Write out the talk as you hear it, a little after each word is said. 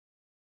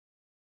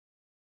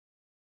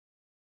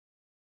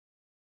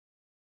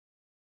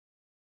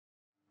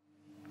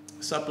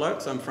Sup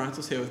blokes, I'm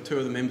Francis here with two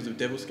of the members of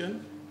Devilskin,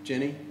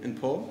 Jennie and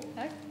Paul.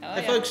 Hey,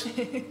 Hey folks,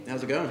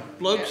 How's it going?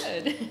 blokes.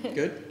 Good.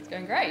 Good? It's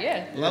going great,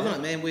 yeah. Loving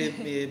it, man.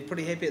 We're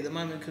pretty happy at the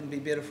moment. Couldn't be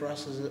better for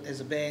us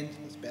as a band.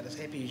 It's about as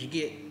happy as you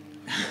get.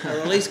 A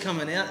release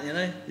coming out, you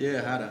know.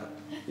 Yeah, hard out.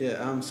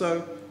 Yeah,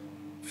 so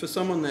for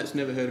someone that's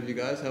never heard of you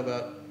guys, how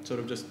about sort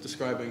of just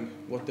describing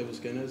what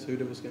Devilskin is, who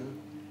Devilskin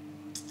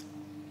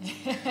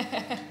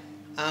is?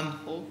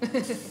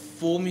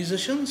 4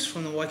 musicians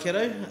from the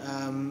Waikato.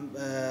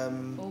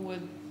 All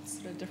with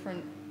sort of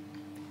different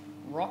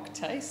rock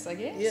tastes, I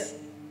guess.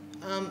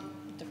 Yeah.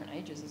 Different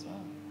ages as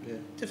well. Yeah.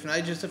 Different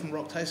ages, different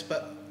rock tastes,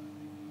 but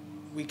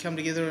we come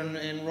together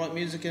and write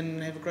music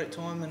and have a great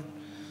time. And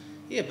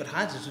yeah, but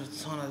hard to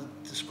just kind of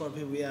describe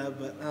who we are.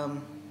 But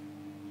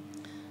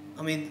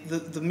I mean,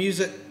 the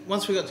music.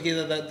 Once we got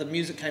together, the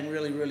music came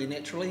really, really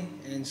naturally,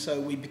 and so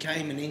we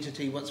became an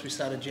entity once we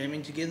started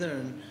jamming together.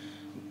 And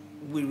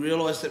we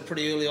realised that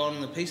pretty early on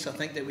in the piece, I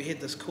think, that we had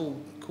this cool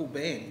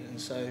band,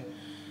 and so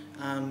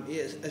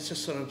yeah, it's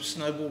just sort of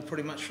snowballed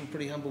pretty much from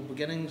pretty humble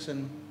beginnings,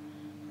 and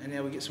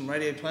now we get some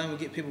radio playing, we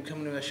get people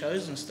coming to our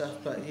shows and stuff.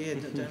 But yeah,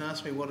 don't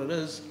ask me what it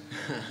is.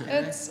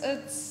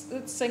 It's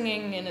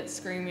singing and it's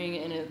screaming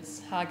and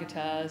it's hard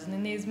guitars and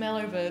then there's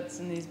mellow bits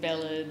and there's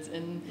ballads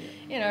and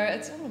you know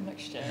it's all a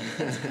mixture.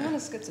 It's kind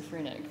of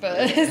schizophrenic,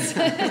 but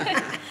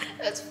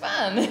it's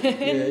fun.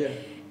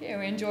 Yeah,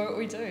 we enjoy what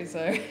we do.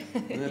 So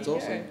And that's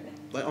awesome.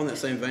 Like on that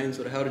same vein,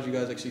 sort of, how did you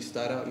guys actually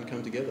start out and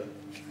come together?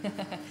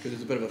 Because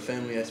there's a bit of a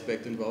family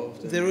aspect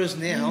involved. There is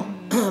now,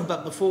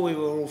 but before we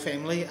were all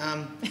family.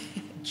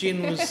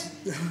 Jen was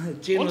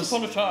Once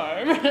upon a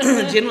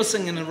time. Jen was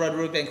singing in a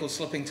Rotorua band called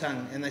Slipping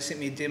Tongue, and they sent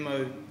me a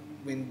demo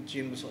when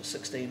Jen was like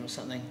 16 or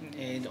something,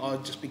 and I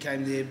just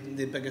became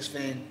their biggest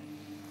fan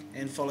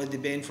and followed their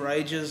band for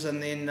ages.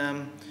 And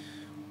then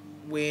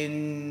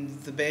when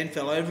the band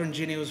fell over and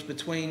Jennie was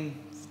between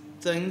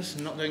things,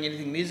 not doing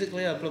anything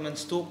musically, I blooming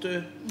stalked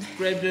her,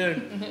 grabbed her,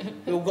 and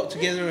we all got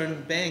together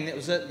and bang, that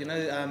was it. You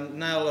know,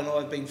 Nail and I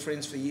have been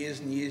friends for years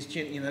and years.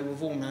 Jen, you know,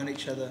 we've all known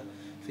each other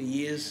for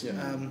years.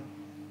 Yeah.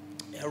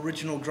 Our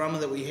original drummer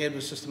that we had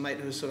was just a mate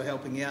who was sort of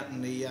helping out,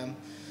 and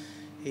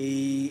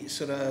he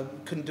sort of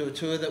couldn't do a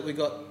tour that we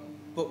got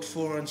booked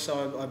for, and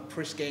so I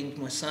press ganged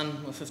my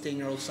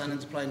 15-year-old son,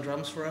 into playing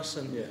drums for us,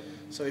 and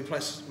so we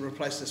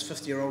replaced this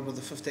 50-year-old with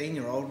a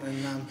 15-year-old,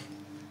 and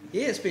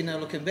yeah, it's been no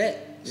looking back.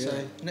 Yeah.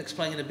 So Nick's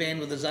playing in a band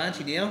with his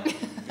auntie now,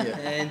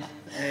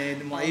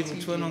 and my evil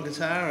twin on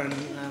guitar, and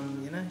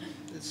you know,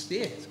 it's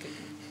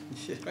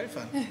great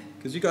fun.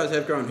 Because you guys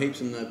have grown heaps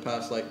in the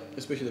past, like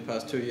especially the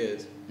past 2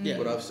 years. Yeah.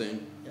 What I've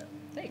seen. Yeah.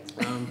 Thanks.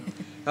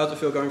 How does it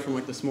feel going from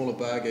like the smaller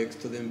bar gigs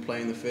to then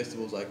playing the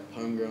festivals like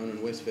Homegrown and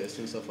Westfest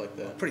and stuff like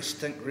that? Pretty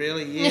stink,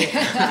 really.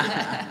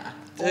 Yeah.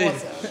 Dude,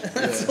 Awesome.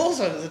 it's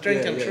awesome. It's a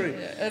dream come true.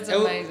 Yeah, it's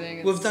And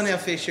amazing. We've done our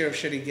fair share of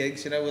shitty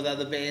gigs, you know, with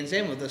other bands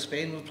and with this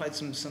band. We've played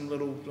some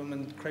little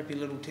crappy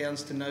little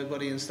towns to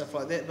nobody and stuff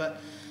like that. But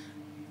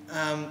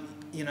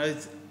you know,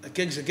 a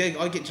gig's a gig.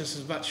 I get just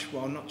as much.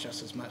 Well, not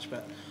just as much,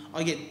 but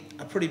I get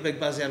a pretty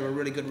big buzz out of a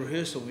really good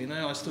rehearsal. You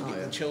know, I still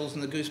get the chills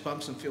and the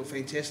goosebumps and feel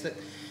fantastic.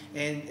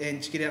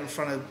 And to get out in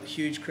front of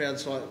huge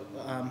crowds like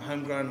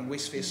Homegrown and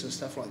Westfest and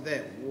stuff like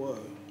that, whoa!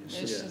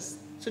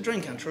 It's a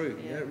dream come true.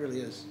 Yeah, it really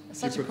is.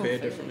 Do you prepare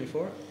differently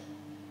for it?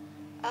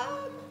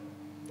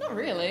 Not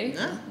really.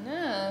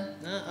 No.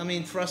 I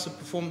mean, for us, a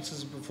performance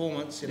is a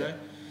performance. You know,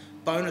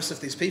 bonus if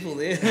there's people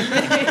there,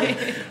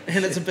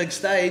 and it's a big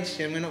stage,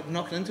 and we're not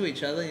knocking into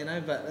each other. You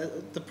know,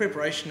 but the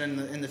preparation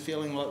and the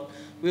feeling like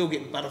we all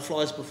get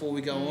butterflies before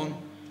we go on.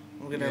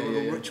 We'll get our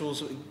little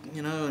rituals,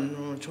 you know,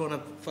 and we're trying to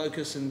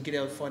focus and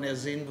find our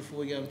zen before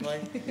we go and play.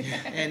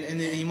 And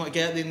then you might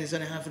get out there and there's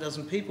only half a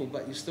dozen people,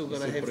 but you still got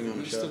to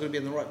be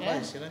in the right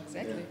place, you know.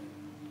 Exactly. Yeah.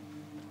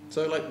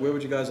 So, like, where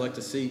would you guys like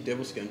to see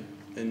Devilskin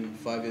in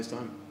 5 years'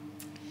 time?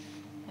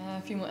 A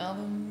few more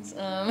albums.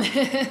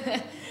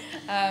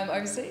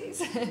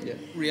 Overseas. Yeah.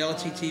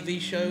 Reality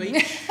TV show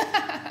each.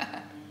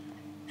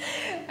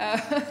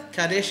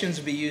 Kardashians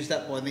will be used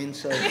up by then,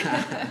 so.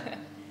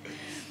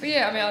 But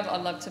yeah, I mean,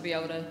 I'd love to be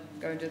able to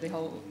go and do the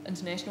whole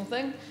international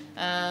thing,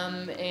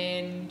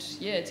 and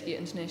yeah, to get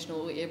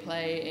international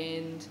airplay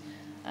and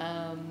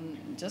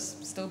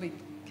just still be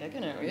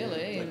kicking it,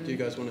 really. Like, do you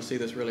guys want to see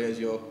this really as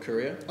your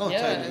career? Oh,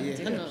 yeah, totally, yeah,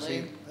 definitely.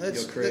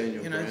 Your career and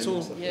your brand. It's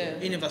all Yeah.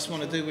 any of us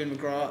want to do when we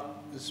grow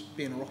up is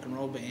be in a rock and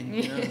roll band,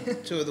 you know,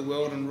 tour the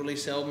world and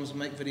release albums and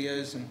make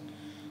videos and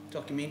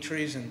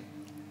documentaries and.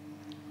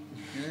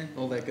 Yeah.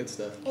 All that good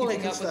stuff. All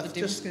that good stuff.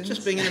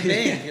 Just being in a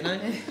band, you know,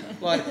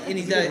 like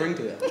any day. Ring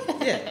to that.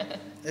 Yeah,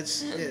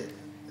 it's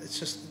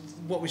just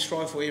what we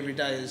strive for every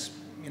day is,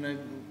 you know,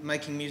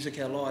 making music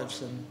our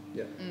lives, and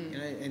you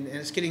know, and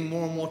it's getting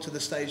more and more to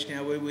the stage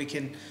now where we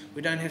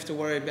don't have to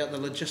worry about the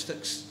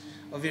logistics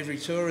of every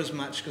tour as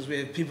much because we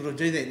have people to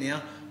do that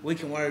now. We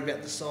can worry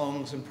about the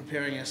songs and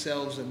preparing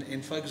ourselves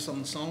and focus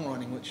on the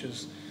songwriting, which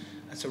is.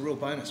 It's a real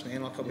bonus,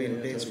 man. Like I've been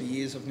in bands for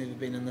years. I've never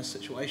been in this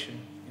situation,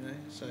 you know.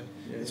 So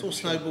it's all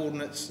snowballed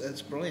and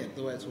it's brilliant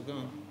the way it's all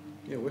going.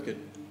 Yeah, wicked.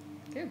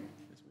 Good.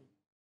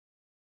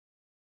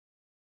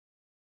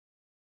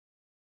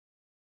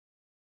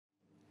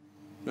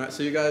 Right,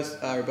 so you guys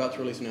are about to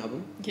release an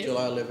album, Yep.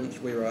 July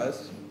 11th, We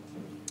Rise.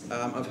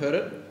 I've heard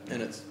it,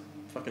 and it's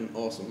fucking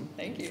awesome.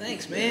 Thank you.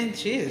 Thanks, man.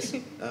 Cheers.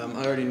 I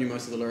already knew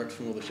most of the lyrics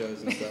from all the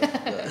shows and stuff,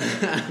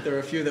 but there were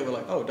a few that were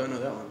like, oh, don't know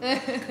that one.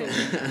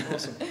 Cool.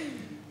 Awesome.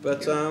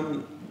 But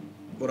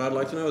what I'd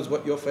like to know is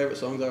what your favourite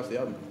songs are off the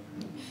album.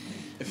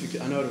 If you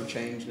could, I know it'll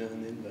change now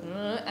and then, but...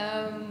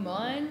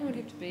 Mine would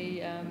have to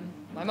be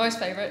my most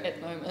favourite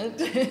at the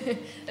moment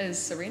is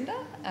Surrender.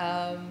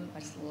 I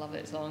just love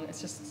that song.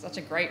 It's just such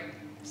a great.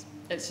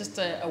 It's just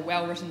a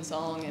well-written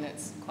song, and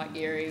it's quite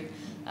eerie.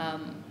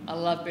 I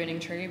love Burning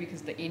Tree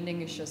because the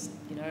ending is just,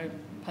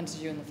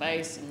 punches you in the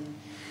face, and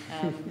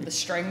the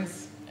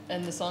strings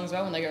in the song as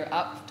well, when they go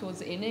up towards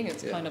the ending,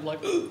 it's kind of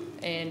like,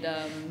 and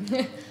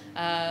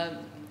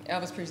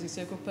Elvis Presley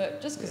Circle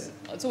Pit, just because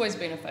it's always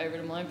been a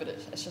favourite of mine, but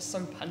it's just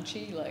so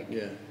punchy,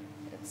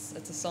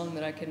 it's a song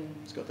that I can...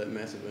 It's got that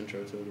massive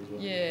intro to it as well.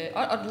 Yeah,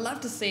 I'd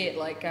love to see it,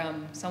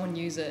 someone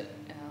use it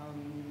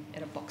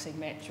at a boxing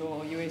match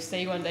or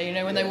UFC one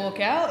day, when they walk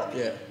out.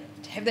 Yeah.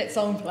 To have that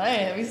song play,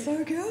 that'd be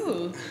so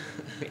cool.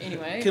 But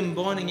anyway.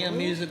 Combining our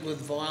music with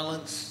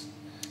violence.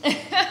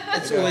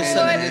 It's always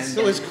something that's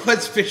always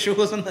quite special,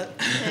 isn't it?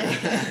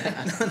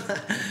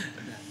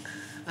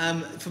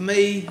 For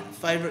me,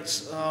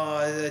 favourites,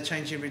 they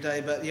change every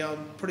day, but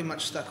I'm pretty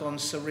much stuck on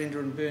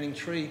Surrender and Burning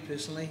Tree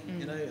personally.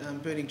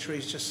 Burning Tree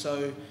is just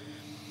so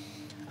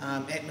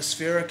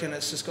atmospheric, and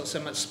it's just got so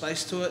much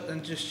space to it,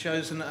 and just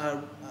shows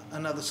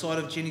another side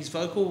of Jennie's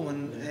vocal,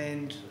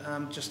 and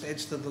just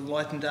adds to the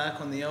light and dark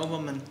on the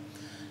album. And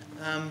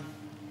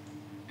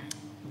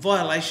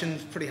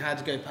Violation's pretty hard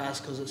to go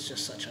past because it's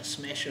just such a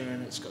smasher,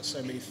 and it's got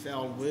so many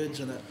foul words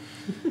in it.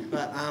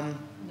 But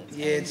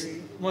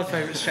my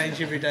favourites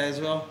change every day as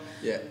well.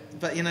 Yeah.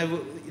 But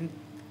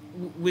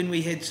when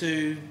we had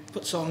to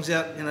put songs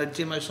out,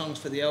 demo songs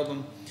for the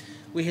album,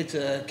 we had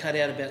to cut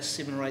out about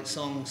 7 or 8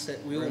 songs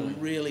that we all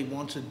really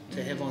wanted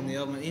to have on the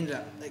album. It ended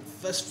up like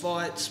fist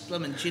fights,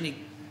 Jennie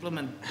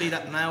beat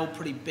up Nail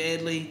pretty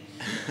badly.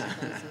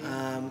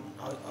 I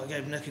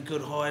gave Nick a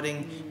good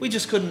hiding. We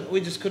just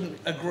couldn't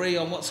agree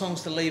on what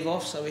songs to leave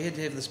off, so we had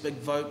to have this big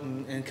vote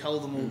and cull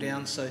them all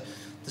down. So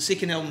the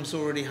second album's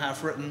already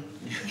half written,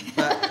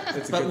 but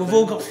we've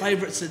all got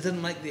favourites that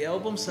didn't make the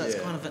album, so it's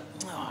kind of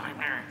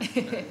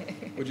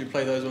Would you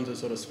play those ones as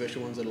sort of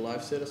special ones at a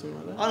live set or something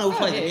like that? I know we'll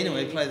play them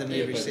anyway. Play them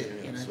every play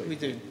set. them, We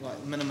do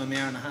like minimum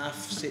hour and a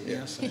half set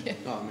now. So.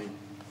 All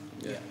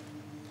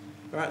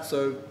right.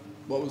 So,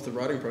 what was the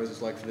writing process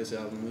like for this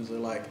album? Was there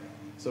like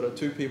sort of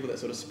 2 people that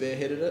sort of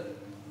spearheaded it,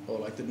 or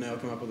like did Nail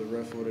come up with a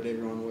riff, or did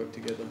everyone work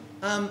together?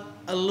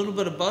 A little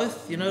bit of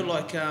both.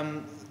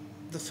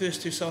 The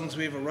first 2 songs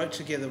we ever wrote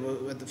together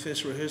at the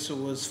first rehearsal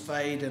was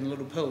Fade and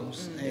Little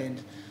Pills,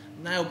 and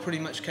Nail pretty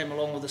much came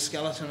along with a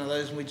skeleton of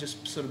those, and we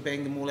just sort of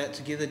banged them all out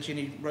together.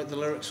 Jennie wrote the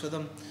lyrics for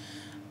them,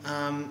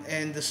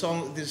 and the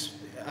song, there's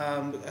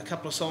a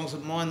couple of songs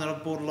of mine that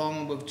I've brought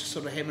along, we've just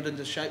sort of hammered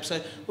into shape. So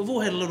we've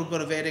all had a little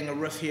bit of adding a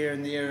riff here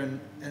and there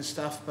and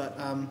stuff, but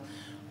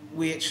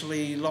we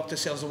actually locked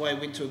ourselves away,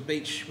 went to a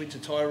beach, went to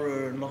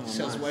Tairua and locked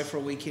ourselves away for a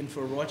weekend,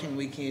 for a writing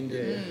weekend.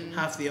 And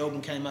half the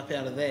album came up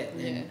out of that,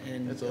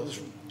 and it was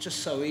just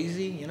so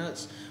easy.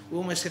 We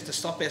almost have to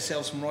stop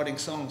ourselves from writing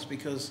songs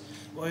because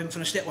I haven't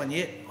finished that one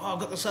yet. I've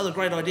got this other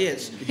great idea.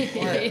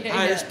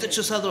 Let's ditch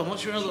this other one.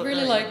 What's your other one?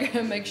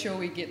 Really make sure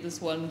we get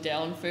this one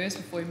down first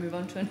before we move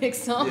on to a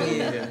next song.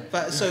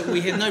 But so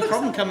we have no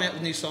problem coming out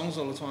with new songs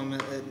all the time,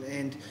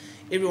 and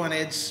everyone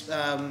adds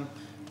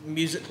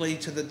musically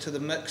to the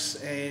mix,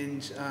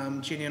 and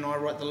Jennie and I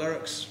write the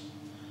lyrics,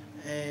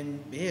 and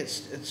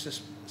it's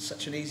just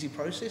such an easy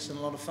process and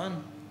a lot of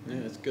fun. Yeah,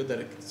 it's good that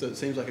it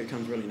seems like it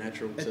comes really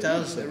natural. It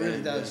does. It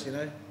really does.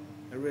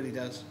 It really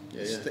does.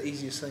 It's the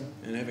easiest thing.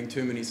 And having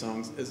too many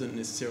songs isn't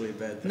necessarily a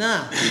bad thing.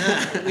 Nah,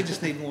 we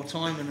just need more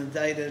time and a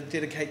day to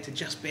dedicate to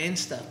just band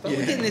stuff. But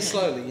we're getting there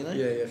slowly,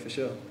 Yeah, for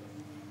sure.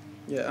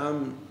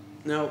 Yeah.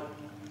 Now,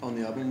 on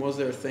the album, was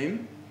there a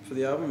theme for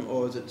the album,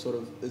 or is it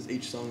is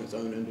each song its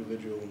own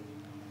individual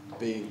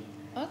being?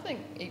 I think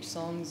each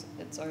song's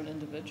its own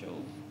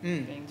individual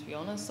being, to be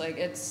honest.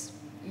 If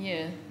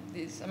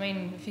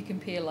you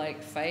compare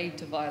Fade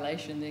to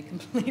Violation, they're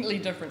completely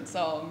different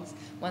songs.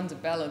 One's a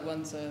ballad,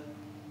 one's a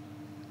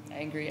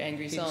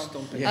angry song.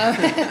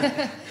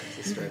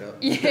 Straight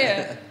up.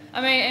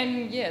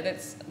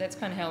 That's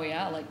kind of how we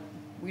are.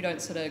 We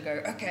don't sort of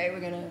go, okay, we're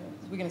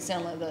gonna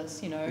sound like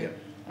this,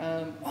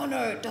 oh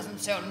no, it doesn't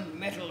sound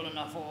metal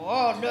enough, or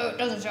oh no, it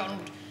doesn't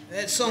sound.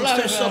 That song's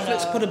too soft.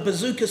 Let's put a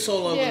bazooka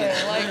solo in it.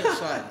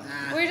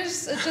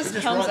 It's it just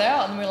comes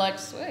out, and we're like,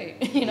 sweet,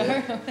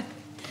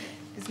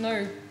 There's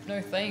no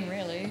theme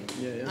really.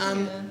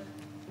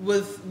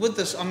 With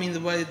this, the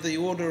way the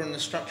order and the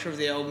structure of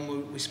the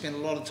album, we spent a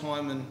lot of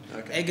time and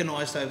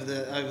agonised over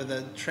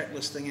the track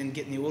listing and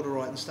getting the order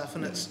right and stuff.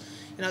 And it's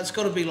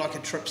got to be like a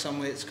trip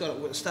somewhere. It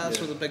starts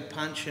with a big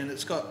punch, and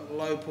it's got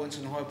low points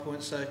and high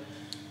points. So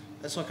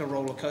it's like a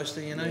roller coaster,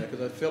 Yeah,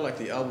 because I feel like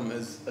the album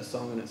is a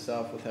song in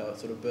itself, with how it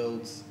sort of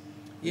builds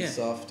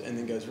soft and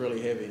then goes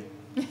really heavy.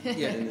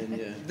 Yeah, And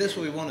then, that's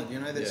what we wanted, you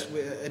know. That's Yeah.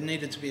 where it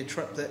needed to be a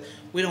trip that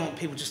we don't want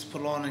people just to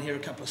put on and hear a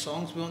couple of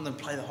songs. We want them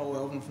to play the whole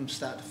album from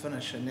start to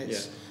finish, and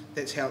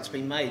that's how it's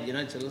been made, you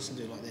know, to listen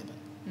to like that. But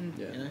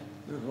Yeah. you know,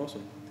 No,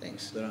 awesome.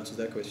 thanks. That answers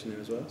that question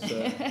there as well.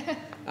 So,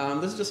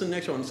 this is just the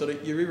next one. So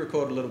you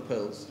re-recorded Little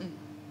Pills.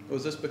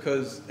 Was this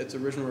because its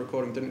original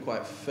recording didn't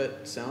quite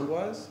fit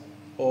sound-wise,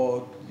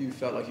 or you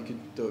felt like you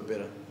could do it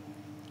better?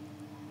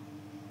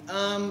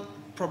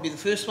 Probably the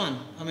first one.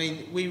 I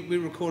mean, we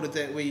recorded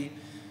that. We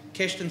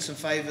cashed in some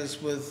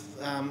favours with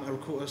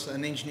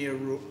an engineer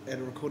at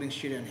a recording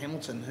studio in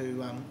Hamilton,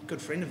 who a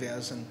good friend of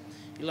ours, and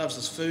he loves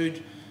his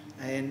food,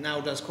 and now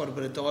does quite a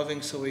bit of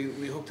diving. So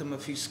we hooked him a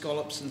few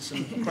scallops and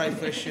some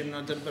crayfish, and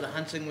I did a bit of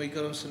hunting. We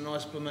got him some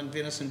nice blooming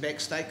venison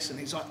back steaks, and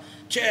he's like,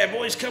 "Chad,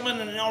 boys, come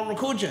in and I'll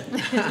record you."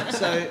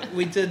 So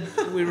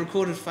we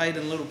recorded Fade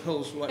and Little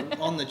Pills like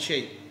on the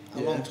cheap a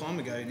long time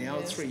ago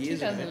now, 3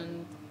 years ago.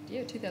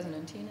 Yeah,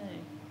 2010, eh?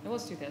 It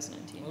was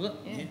 2010. Was it?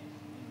 Yeah.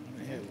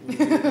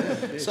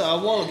 So a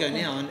while ago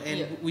now,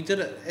 and we did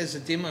it as a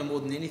demo more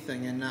than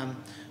anything. And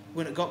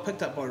when it got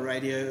picked up by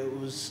radio, it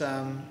was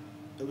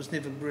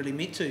never really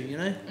meant to, you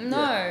know.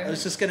 No. It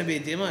was just going to be a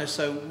demo,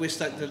 so we're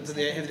stoked to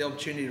have the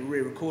opportunity to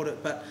re-record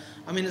it. But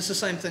I mean, it's the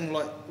same thing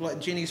like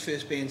Jenny's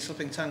first band,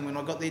 Slipping Tongue. When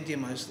I got their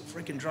demos, the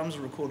freaking drums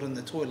were recorded in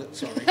the toilet.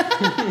 Sorry,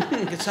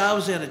 guitar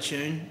was out of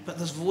tune, but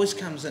this voice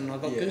comes in, and I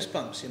got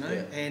goosebumps, you know.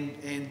 Yeah.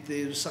 And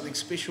there was something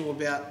special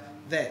about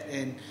that.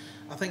 And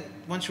I think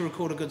once you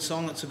record a good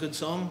song, it's a good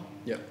song.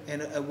 Yeah.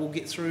 And it will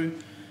get through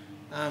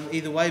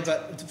either way.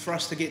 But for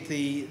us to get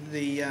the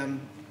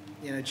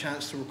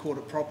chance to record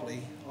it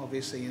properly,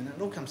 obviously, and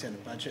it all comes down to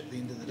budget at the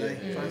end of the day,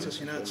 Francis.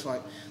 You know, it's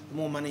like the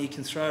more money you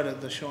can throw at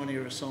it, the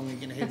shinier a song you're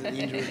going to have at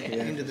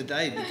the end of the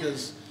day,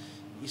 because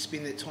you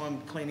spend that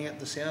time cleaning up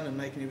the sound and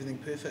making everything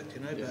perfect.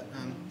 You know, but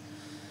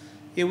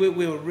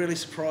we were really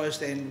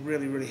surprised and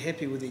really, really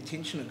happy with the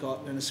attention it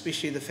got, and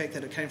especially the fact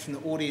that it came from the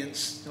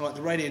audience. Like,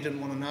 the radio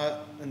didn't want to know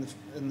it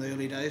in the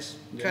early days.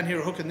 Can't hear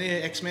a hook in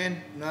there,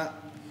 X-Man. Nah.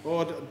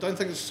 Or I don't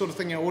think it's the sort of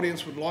thing our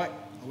audience would like.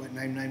 I won't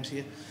name names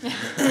here.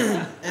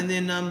 And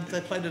then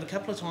they played it a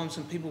couple of times,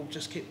 and people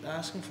just kept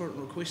asking for it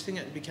and requesting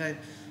it. It became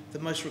the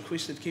most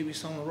requested Kiwi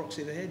song the Rock's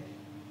ever had.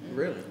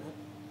 Really?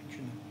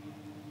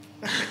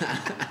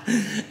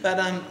 But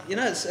you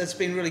know, it's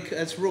been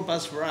it's real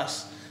buzz for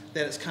us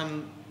that it's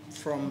come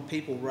from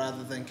people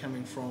rather than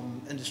coming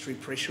from industry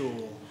pressure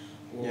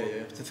or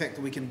the fact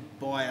that we can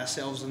buy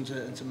ourselves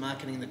into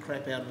marketing the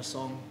crap out of a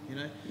song. You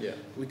know,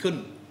 we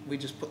couldn't. We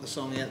just put the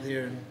song out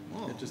there, and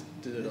it just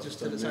did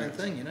its own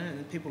thing, you know,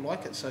 and people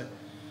like it. So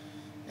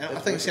I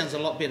think it sounds a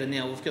lot better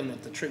now. We've given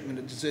it the treatment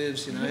it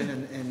deserves, you know,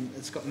 and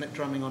it's got Nick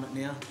drumming on it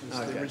now.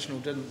 The original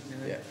didn't, you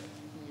know.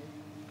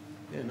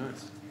 Yeah,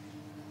 nice.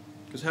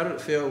 Because how did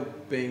it feel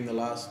being the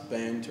last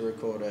band to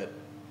record it?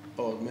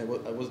 Oh, man,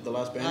 was it the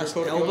last band to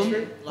record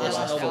it?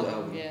 Last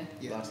album. Yeah.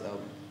 Last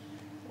album.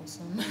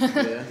 Awesome.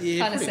 Yeah.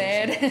 Kind of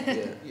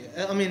sad.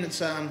 Yeah. I mean,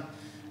 it's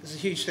a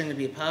huge thing to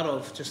be a part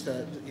of, just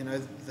the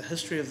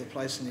history of the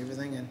place and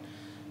everything, and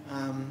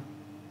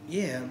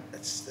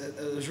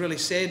it was really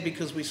sad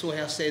because we saw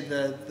how sad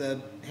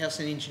the house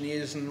and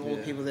engineers and all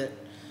the people that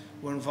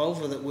were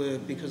involved with it were,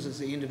 because it's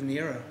the end of an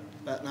era.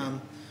 But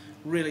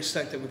really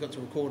stoked that we got to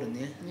record in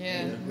there.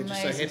 Yeah, we're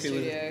just so happy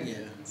with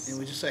it. And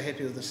we're just so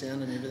happy with the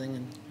sound and everything.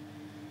 And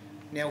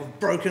now we've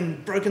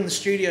broken the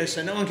studio,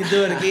 so no one can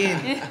do it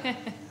again.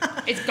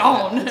 It's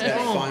gone. It's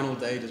that final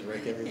day, just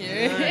wreck everything.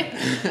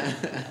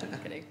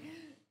 Kidding.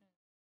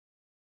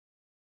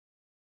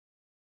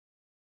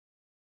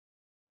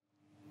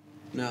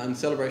 Now, in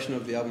celebration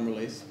of the album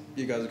release,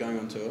 you guys are going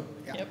on tour.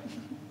 Yep.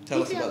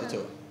 Tell us about the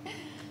tour.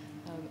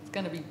 It's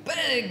going to be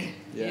big.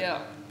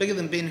 Yeah. Bigger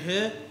than Ben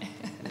Hur.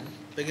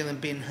 Bigger than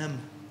Ben Him.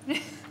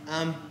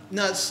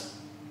 No, it's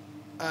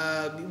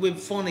we're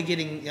finally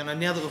getting,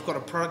 now that we've got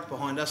a product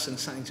behind us and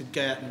something to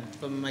go out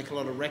and make a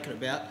lot of racket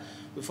about,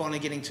 we're finally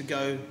getting to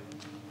go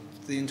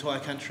the entire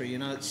country. You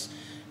know, it's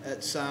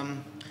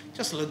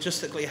just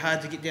logistically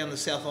hard to get down to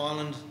South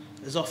Island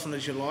as often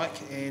as you like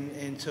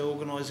and to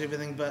organise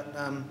everything, but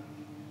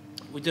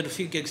we did a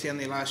few gigs down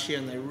there last year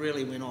and they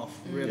really went off.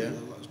 Really,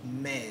 it was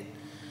mad.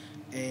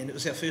 And it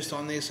was our first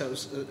time there, so it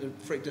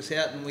freaked us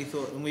out, and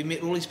we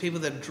met all these people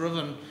that had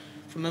driven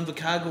from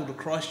Invercargill to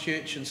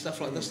Christchurch and stuff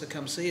like this to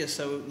come see us.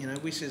 So,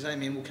 we says, hey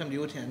man, we'll come to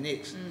your town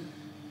next.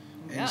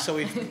 And so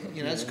it's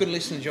a good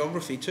lesson in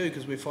geography too,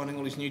 because we're finding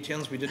all these new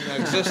towns we didn't know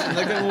exist. And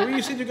they go, well,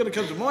 you said you're going to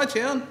come to my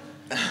town.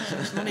 So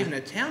it's not even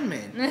a town,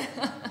 man.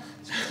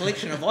 It's a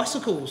collection of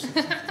icicles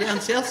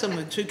down south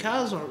somewhere, 2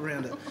 cars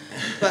around it.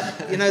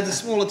 But, the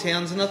smaller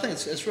towns, and I think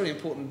it's really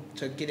important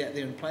to get out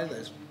there and play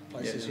those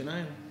places,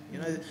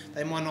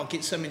 They might not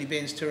get so many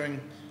bands touring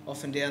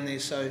off and down there,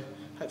 so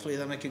hopefully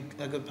they make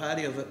a good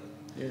party of it.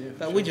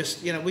 But we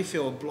just, we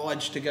feel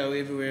obliged to go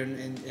everywhere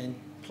and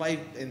play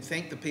and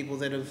thank the people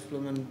that have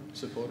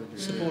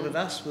supported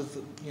us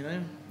with,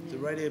 the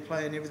radio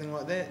play and everything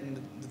like that. And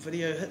the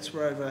video hits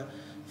were over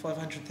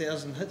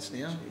 500,000 hits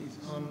now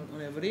on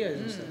our videos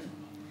and stuff.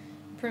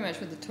 pretty much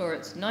with the tour,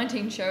 it's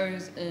 19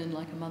 shows in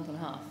like a month and a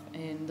half,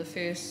 and the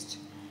first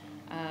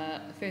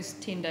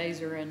 10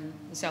 days are in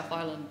the South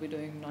Island. We're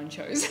doing 9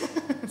 shows.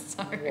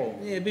 So Whoa.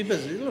 Yeah, be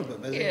busy, a little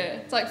bit busy. yeah,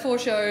 it's like 4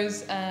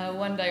 shows,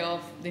 1 day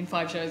off, then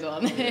 5 shows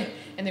on, Yeah.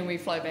 and then we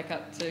fly back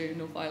up to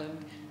North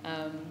Island.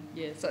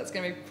 Yeah, so it's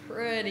going to be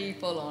pretty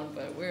full on,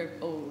 but we're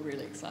all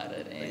really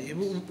excited. And Yeah,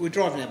 we're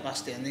driving our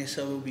bus down there,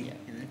 so we'll be Yeah.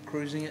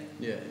 cruising it.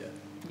 Yeah,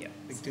 yeah,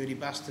 Big dirty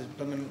bus to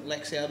blimmin'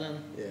 lax out in.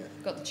 yeah.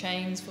 got the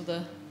chains for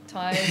the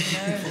tyres,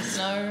 the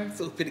snow.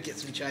 Thought better get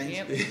some change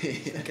Yep.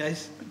 in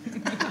case.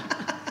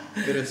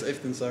 Better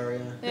safe than sorry.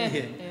 Yeah,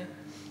 Yeah.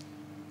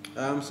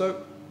 yeah.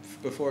 So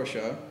before a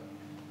show,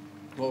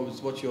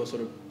 what's your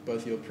sort of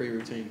both your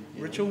pre-routine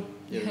Ritual?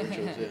 Yeah,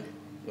 rituals.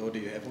 Yeah. Or do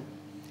you have one?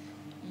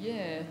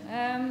 Yeah,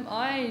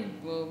 mine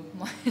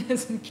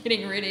is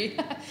getting ready.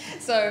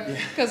 So, Yeah.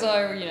 because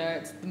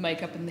it's the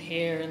makeup and the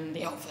hair and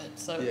the outfit,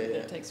 so Yeah, yeah.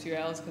 it takes a few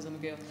hours because I'm a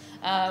girl.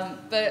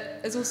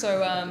 But it's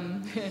also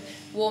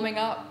warming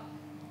up.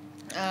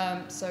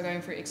 So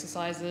going through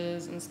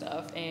exercises and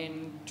stuff,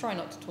 and try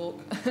not to talk,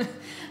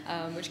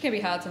 which can be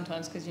hard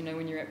sometimes because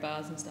when you're at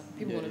bars and stuff,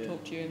 people Yeah, want to yeah.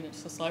 talk to you, and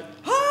it's just like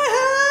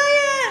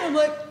hi, and I'm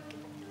like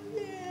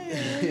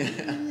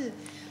yeah.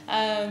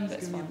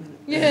 That's fine.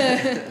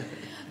 Yeah.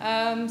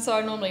 So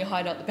I normally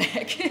hide out the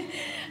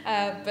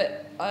back,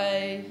 but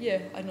I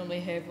normally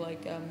have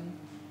like a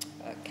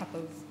cup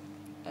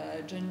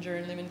of ginger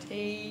and lemon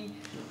tea,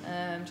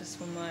 just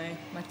for my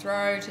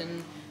throat,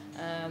 and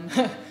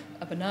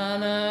a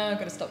banana. I've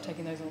got to stop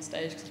taking those on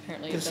stage because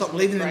apparently Gotta stop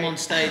leaving them on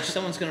stage.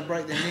 Someone's going to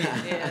break their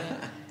neck.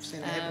 Yeah. I've seen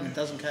it happen in a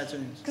dozen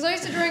cartoons. Because I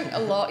used to drink a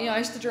lot. I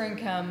used to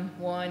drink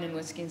wine and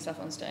whiskey and stuff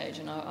on stage,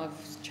 and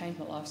I've changed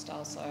my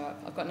lifestyle, so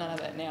I've got none of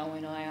that now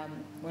when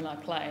I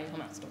play. I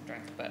might still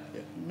drink, but Yeah.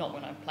 not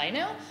when I play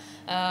now.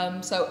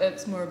 So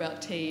it's more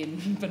about tea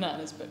and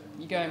bananas. But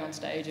you're going on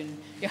stage and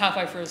you're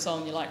halfway through a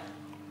song, you're like,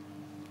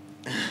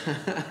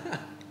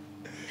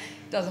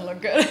 doesn't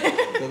look good.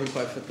 Doesn't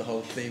quite fit the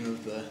whole theme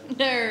of the.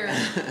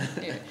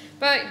 No. Yeah.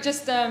 But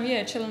just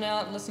chilling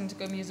out, listening to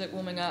good music,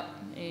 warming up,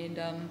 and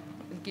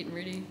getting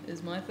ready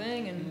is my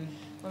thing. And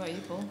what about you,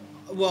 Paul?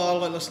 Well, I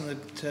like listening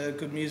to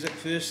good music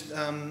first,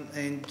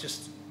 and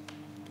just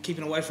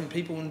keeping away from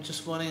people and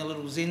just finding a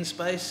little zen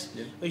space.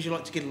 Yeah. I usually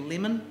like to get a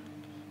lemon.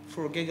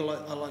 For a gig, I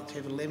like to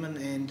have a lemon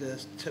and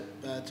tip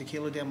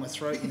tequila down my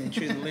throat and then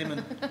chew the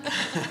lemon.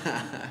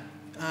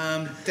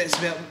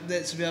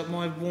 That's about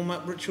my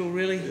warm-up ritual,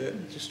 really. Yeah.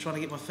 Just trying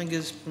to get my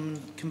fingers and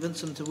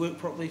convince them to work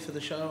properly for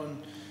the show,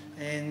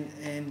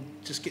 and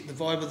just get the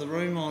vibe of the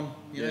room on.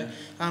 You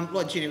know,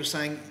 like Jenny was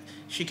saying,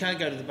 she can't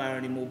go to the bar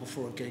anymore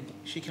before a gig.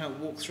 She can't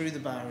walk through the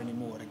bar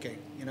anymore at a gig.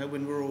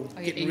 When we're all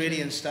getting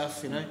ready and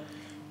stuff,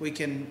 we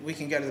can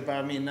go to the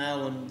bar. Me and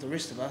Nail and the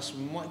rest of us,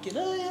 we might get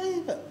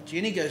but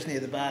Jenny goes near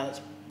the bar.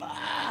 It's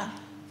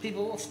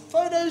people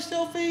photo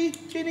selfie.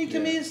 Jenny,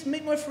 come here,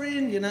 meet my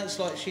friend. It's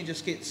like she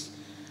just gets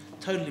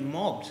totally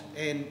mobbed.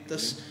 And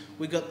this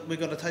we got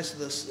a taste of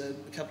this a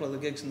couple of the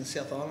gigs in the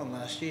South Island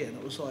last year, and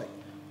it was like,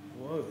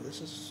 whoa,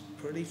 this is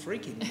pretty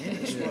freaky, man.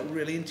 It's like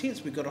really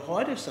intense. We've got to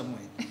hide her somewhere.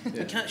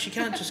 She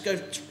can't just go.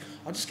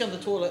 I'll just go to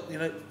the toilet.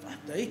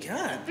 No, you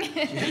can't.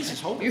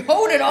 Jesus, hold You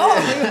hold it on.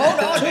 You hold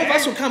on. Two of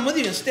us will come with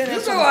you and stand You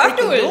outside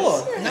go the freaking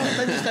afterwards. door. No,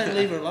 they just don't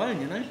leave her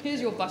alone.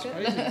 Here's your bucket.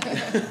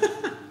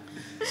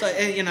 So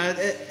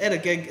at a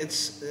gig,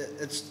 it's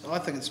I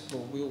think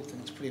we all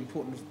think it's pretty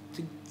important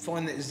to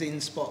find that zen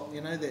spot.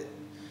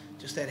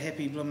 That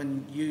happy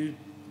blooming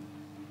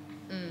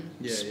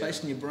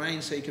space in your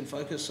brain, so you can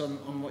focus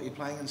on what you're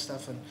playing and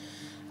stuff.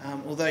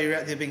 And although you're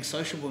out there being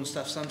sociable and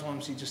stuff,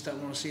 sometimes you just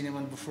don't want to see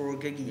anyone before a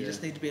gig, and you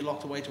just need to be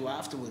locked away till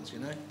afterwards.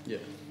 Yeah.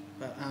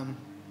 But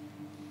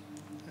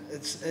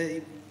it's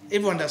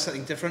everyone does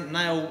something different.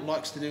 Nail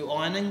likes to do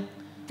ironing.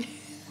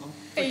 I'm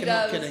freaking not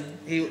does. kidding.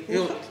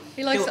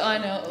 He likes he'll- to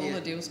iron out all yeah.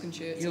 the Devilskin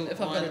shirts. He'll If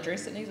I've got iron- a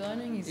dress that needs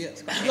ironing, he's Yeah.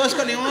 it's You guys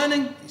got any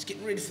ironing? He's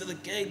getting ready for the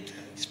gig.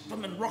 He's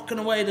rocking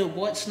away to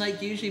White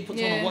Snake usually.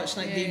 Puts on a White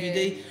Snake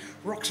DVD.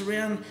 Rocks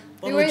around. He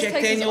Bottle of always Jack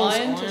takes his Daniels.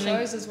 iron to ironing.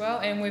 shows as well,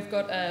 and we've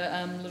got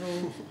a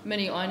little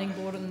mini ironing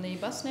board in the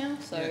bus now,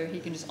 so he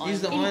can just iron.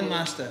 He's the anywhere. Iron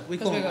Master. We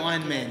 'Cause call we've him got,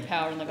 Iron Man.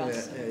 Power in the bus.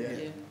 Yeah, so, yeah.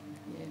 so-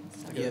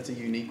 Okay, that's a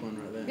unique one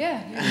right there.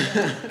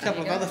 yeah. A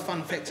couple of other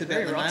fun facts about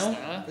Very the rock Nail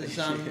star.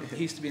 is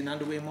he used to be an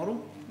underwear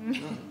model.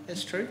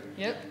 That's true.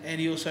 Yep. And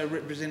he also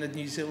represented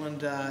New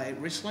Zealand at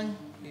wrestling.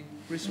 He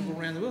wrestled all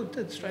around the world.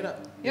 Did straight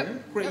up.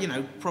 Yep.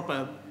 Great,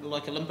 proper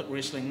like Olympic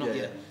wrestling, not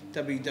Yeah.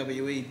 your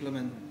WWE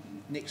blooming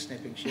neck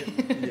snapping shit.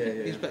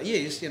 Yeah.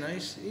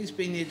 He's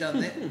been there,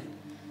 done that,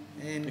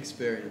 and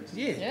Experience.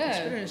 yeah,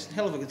 experienced.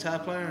 Hell of a guitar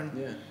player, and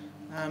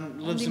Yeah.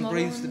 lives Indie and model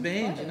breathes the and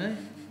band. writer.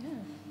 Yeah.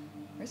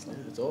 Wrestling.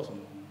 Yeah, it's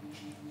awesome.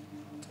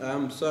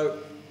 So,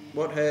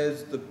 what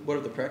have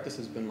the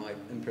practices been like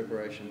in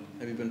preparation?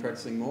 Have you been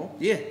practicing more?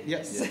 Yeah,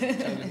 Yes.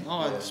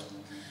 totally. It's,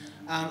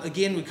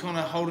 again, we're kind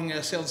of holding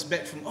ourselves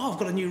back from. I've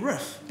got a new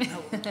riff. We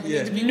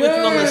need to be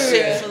working on the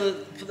set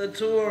for the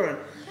tour,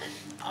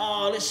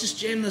 and let's just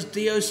jam this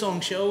Dio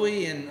song, shall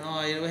we? And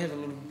we have a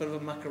little bit of a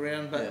muck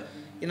around, but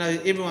you know,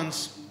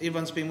 everyone's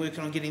been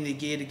working on getting their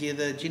gear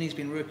together. Jenny's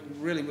been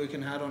really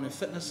working hard on her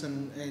fitness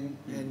and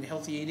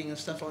healthy eating and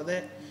stuff like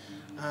that.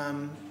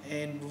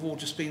 And we've all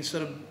just been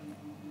sort of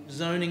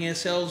zoning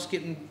ourselves,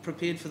 getting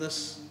prepared for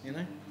this, you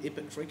know,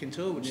 epic freaking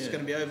tour, which is going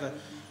to be over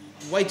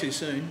way too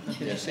soon. I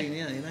can just see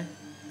now, you know.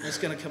 It's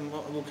going to come.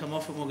 We'll come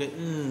off and we'll go.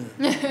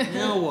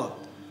 Now what?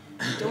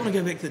 Don't want to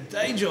go back to the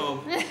day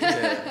job.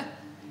 Yeah.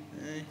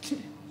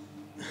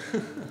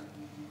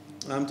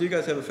 Do you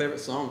guys have a favourite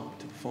song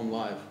to perform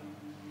live?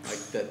 Like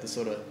that the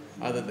sort of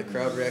either the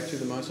crowd react to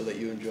the most or that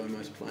you enjoy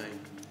most playing?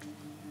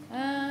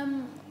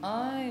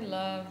 I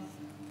love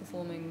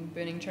performing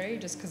Burning Tree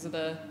just because of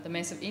the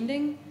massive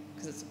ending,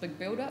 because it's a big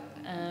build up.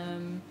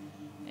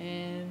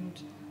 And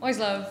always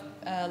love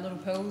Little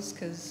Pills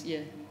because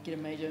get a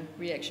major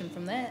reaction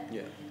from that.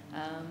 Yeah.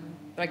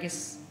 But I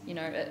guess, you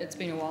know, it's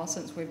been a while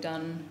since we've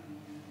done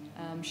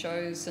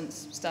shows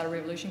since Star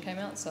Revolution came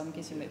out, so I'm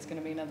guessing that's going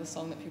to be another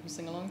song that people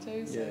sing along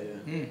to. So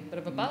bit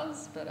of a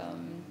buzz, but I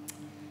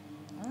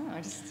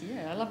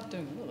love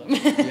doing all of them.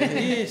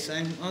 Yeah,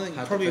 same. I think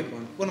probably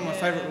one of my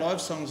favourite live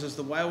songs is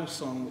the Whale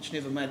song, which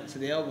never made it to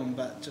the album,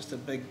 but just a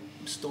big,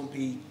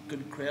 stompy,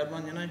 good crowd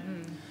one, you know.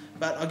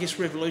 But I guess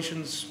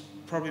Revolution's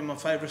probably my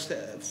favourite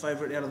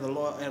out of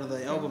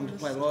the album to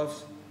play live.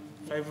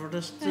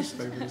 Favouriteest.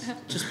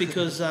 Just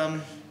because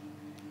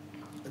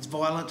it's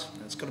violent.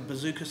 It's got a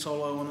bazooka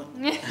solo on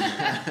it.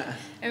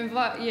 And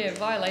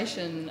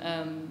Violation.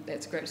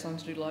 That's a great song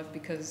to do live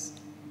because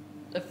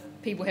if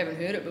people haven't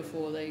heard it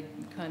before, they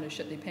kind of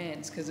shit their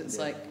pants because it's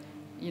like,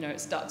 you know,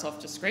 it starts off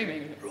just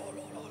screaming.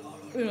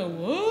 You know,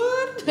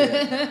 what?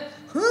 Yeah.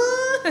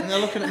 And they're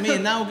looking at me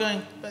and they're all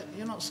going, but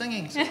you're not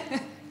singing. So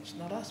it's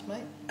not us,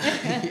 mate.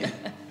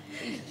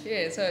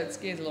 Yeah, so it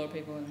scares a lot of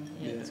people and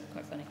it's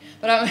quite funny.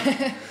 But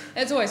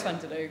it's always fun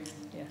to do.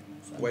 Yeah.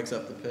 So. Wakes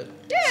up the pit.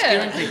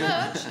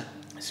 Yeah.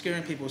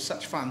 Scaring people is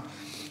such fun.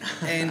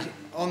 And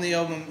on the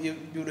album, you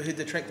would have heard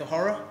the track The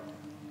Horror.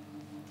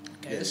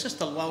 Okay, it's just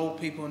to lull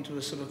people into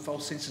a sort of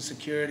false sense of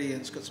security,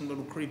 and it's got some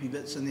little creepy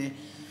bits in there.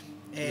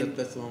 And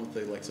that's the one with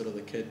the like sort of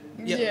the kid.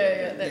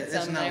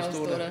 That's Nail's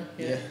daughter.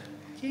 Yeah.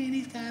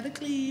 Jenny's got a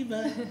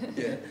cleaver.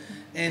 Yeah.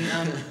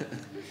 And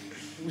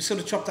we sort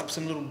of chopped up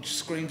some little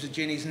screams of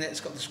Jenny's, and that's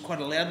got this quite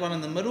a loud one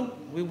in the middle.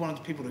 We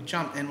wanted people to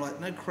jump, and like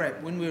no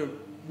crap, when we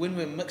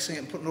were mixing it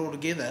and putting it all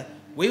together,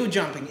 we were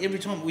jumping every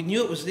time. We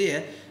knew it was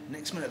there.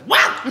 Next minute, wow!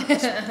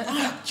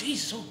 Oh,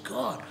 Jesus, oh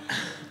God!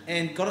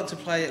 And got to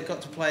play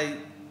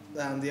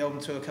the album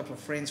to a couple of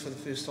friends for the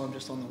first time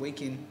just on the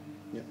weekend.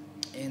 Yep.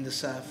 And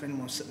this friend of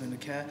mine was sitting in the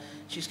car.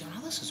 She's going,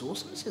 "Oh, this is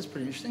awesome. This is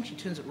pretty interesting." She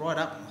turns it right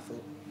up, and I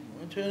thought, "I'm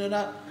gonna turn it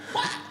up."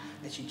 What?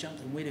 And she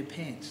jumped and wet her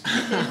pants.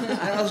 And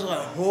I was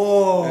like,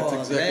 "Oh,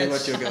 that's exactly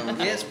what you're going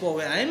for. That's what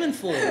we're aiming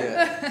for."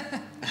 Yeah.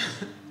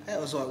 That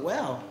was like,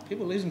 wow,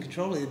 people losing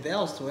control of their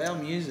bowels to our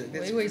music.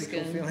 That's a pretty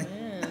cool feeling.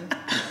 Yeah.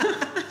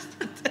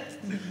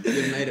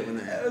 You made it when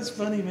that was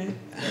funny, man.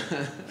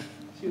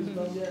 She was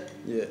bummed out.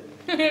 Yeah.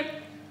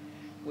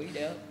 Weed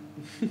out.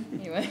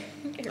 Anyway.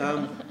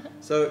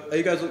 So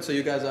you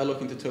guys are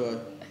looking to tour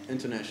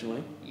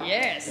internationally?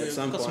 Yes. At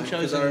some got point. some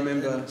shows I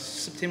remember in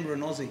September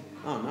in Aussie.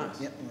 Oh, nice.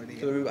 Yep, already.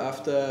 So I remember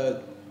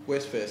after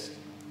Westfest,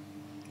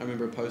 I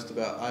remember a post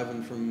about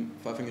Ivan from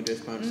Five Finger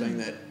Death Punch saying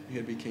that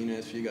he'd be keen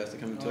as for you guys to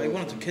come and tour. He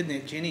wanted to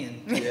kidnap Jenny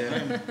and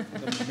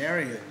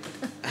marry her.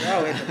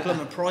 Wow, we had to pull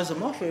him and prize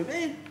him off her,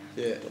 man.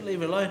 Yeah.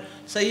 Leave her alone.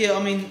 So yeah,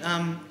 I mean,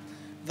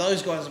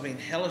 those guys have been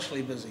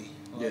hellishly busy.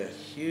 Like,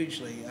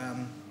 hugely.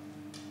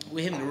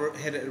 We haven't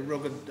had a real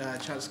good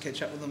chance to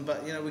catch up with them,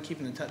 but you know, we're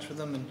keeping in touch with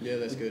them, and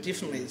that's good.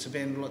 Definitely, it's a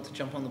band we'd like to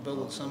jump on the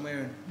bill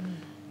somewhere and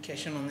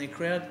cash in on their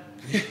crowd.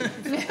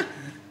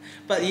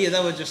 But yeah, they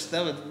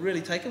were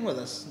really taken with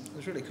us. It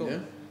was really cool. Yeah.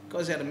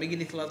 Guys out of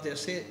Megadeth loved our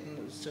set, and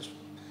it was just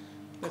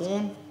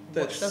Korn.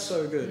 That's us.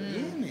 so good.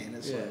 Yeah, man.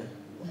 It's like,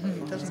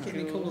 it doesn't get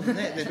any cooler than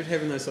that. But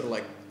having those sort of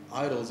like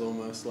idols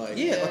almost, like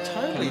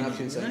totally. Coming up to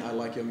you and saying, "I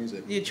like your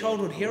music." Yeah,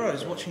 childhood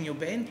heroes watching your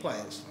band play.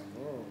 It's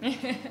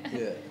like,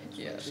 yeah.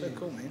 Yeah, so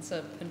cool, man. It's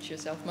a pinch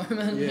yourself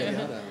moment.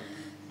 Yeah.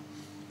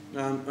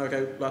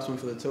 Okay, last one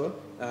for the tour.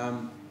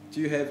 Do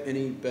you have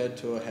any bad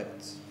tour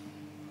habits?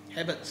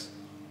 Habits?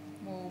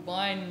 Well,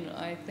 mine,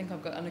 I think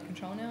I've got under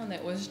control now, and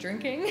that was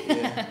drinking.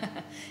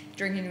 Yeah.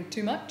 Drinking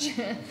too much.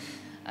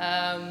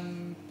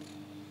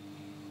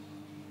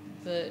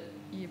 But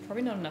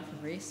probably not enough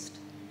rest.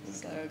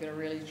 So I've got to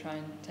really try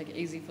and take it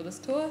easy for this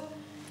tour.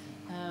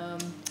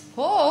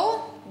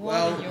 Paul?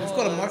 Well, we've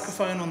got a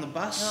microphone on the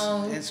bus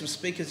and some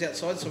speakers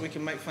outside, so we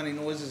can make funny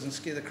noises and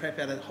scare the crap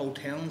out of whole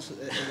towns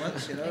at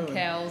once, you know. And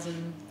cows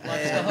and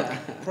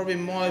livestock. Probably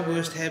my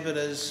worst habit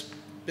is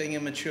being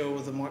immature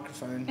with a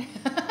microphone,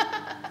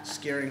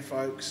 scaring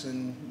folks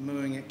and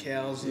mooing at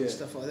cows and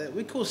stuff like that.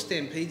 We call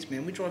stampedes,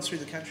 man. We drive through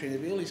the country and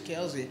there'll be all these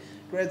cows there,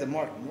 grab the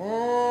mic,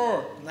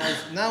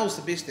 nails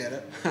the best at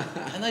it,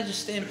 and they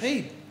just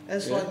stampede.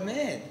 It's like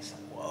mad. It's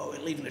like, whoa,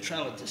 we're leaving a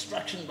trail of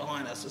destruction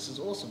behind us. This is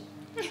awesome.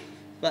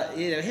 But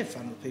yeah, have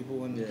fun with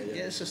people, and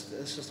it's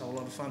just a whole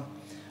lot of fun.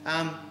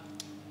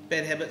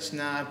 Bad habits?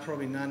 Nah,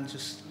 probably none.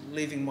 Just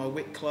leaving my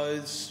wet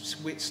clothes,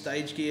 wet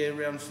stage gear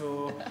around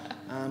for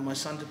my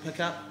son to pick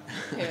up.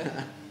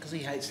 Yeah. Because he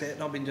hates that,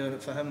 and I've been doing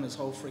it for him his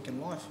whole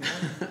freaking life, you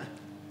know.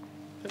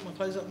 Pick my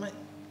clothes up, mate.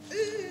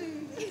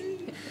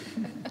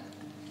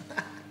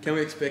 Can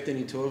we expect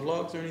any tour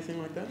vlogs or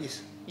anything like that?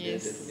 Yes.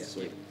 Yes. Yeah, definitely. Yeah.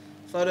 Sweet.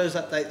 Photos,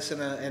 updates,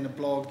 and a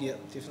blog, yeah,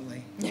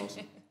 definitely.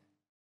 Awesome.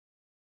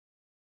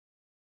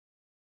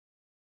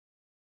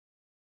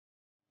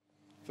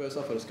 First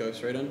off, I'll just go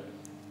straight in.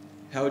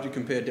 How would you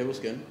compare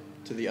Devilskin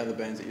to the other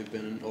bands that you've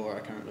been in or are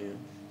currently in?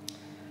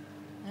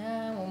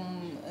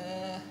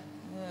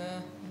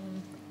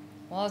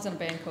 Well, I was in a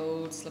band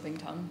called Slipping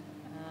Tongue.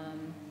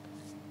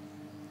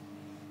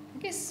 I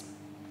guess,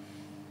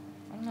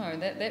 I don't know,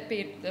 that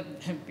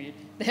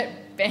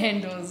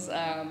band was,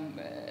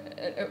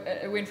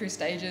 it went through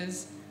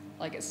stages.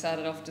 Like it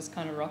started off just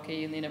kind of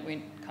rocky, and then it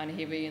went kind of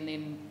heavy, and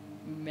then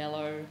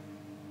mellow.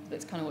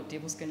 That's kind of what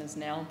Devilskin is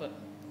now, but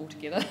all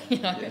together, you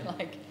know,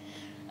 like,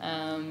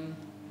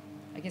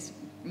 I guess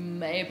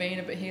may have been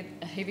a bit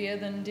heavier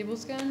than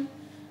Devilskin.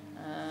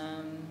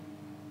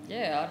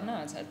 Yeah, I don't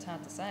know, it's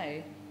hard to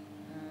say.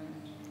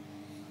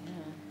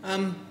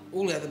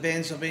 All the other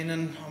bands I've been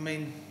in, I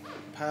mean,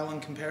 pale in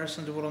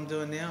comparison to what I'm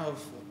doing now.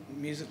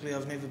 Musically,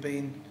 I've never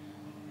been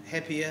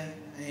happier,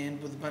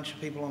 and with a bunch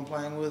of people I'm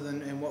playing with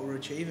and what we're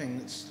achieving,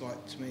 it's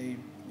like, to me,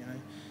 you know,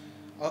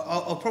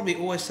 I'll probably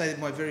always say that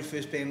my very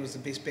first band was the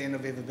best band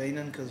I've ever been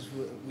in, because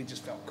we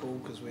just felt cool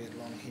because we had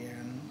long hair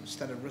and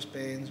studded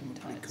wristbands and we're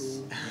pretty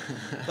cool.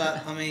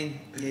 But I mean,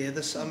 yeah,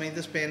 this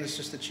band is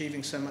just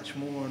achieving so much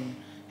more and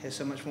has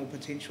so much more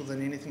potential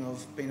than anything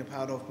I've been a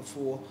part of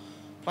before.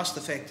 Plus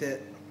the fact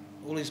that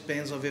all these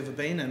bands I've ever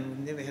been in, we've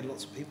never had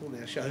lots of people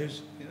at our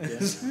shows, you know,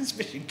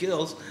 especially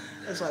girls.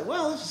 It's like,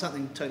 well, this is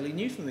something totally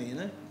new for me, you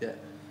know. Yeah.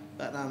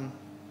 But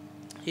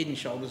head and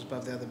shoulders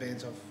above the other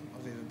bands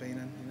I've ever been in,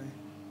 you know.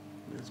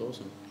 That's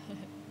awesome.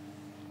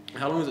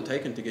 How long has it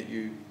taken to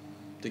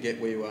get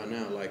where you are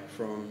now? Like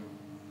from,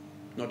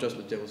 not just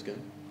with Devilskin,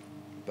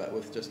 but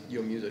with just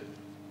your music?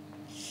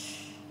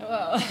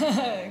 Well,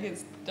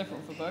 it's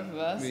different for both of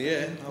us.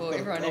 Yeah, For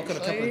everyone, I've got a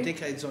couple of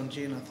decades on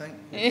Jen, I think.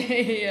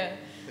 Yeah.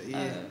 But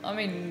yeah. I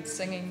mean,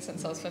 singing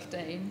since I was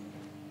 15.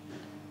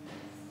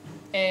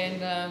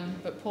 And,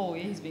 but Paul,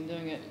 he's been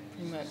doing it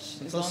pretty much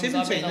Since as I was long as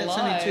I've 17, been that's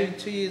alive. only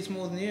two years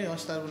more than you. I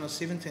started when I was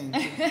 17.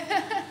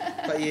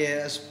 But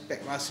yeah, it's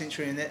back last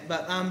century and that.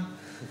 But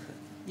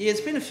yeah, it's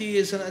been a few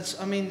years, and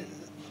I mean,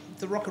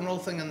 the rock and roll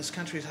thing in this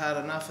country is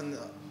hard enough, and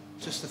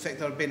just the fact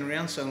that I've been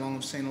around so long,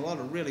 I've seen a lot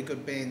of really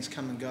good bands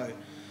come and go.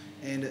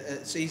 And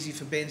it's easy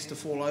for bands to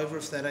fall over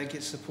if they don't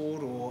get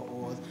support,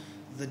 or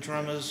the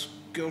drummer's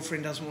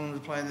girlfriend doesn't want them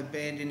to play in the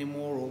band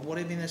anymore, or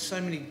whatever. I mean, there's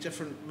so many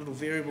different little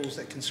variables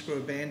that can screw a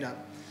band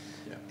up.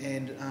 Yeah.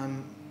 And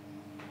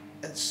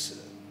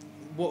it's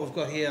what we've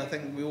got here. I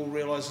think we all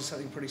realise is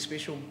something pretty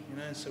special, you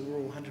know. So we're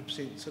all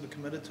 100% sort of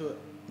committed to it.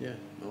 Yeah,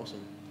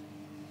 awesome.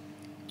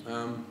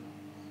 All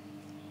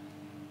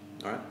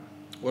right.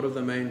 What have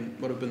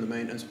been the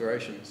main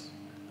inspirations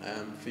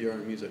for your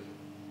own music?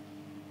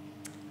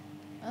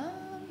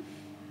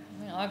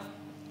 I mean,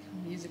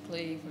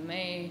 musically for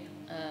me,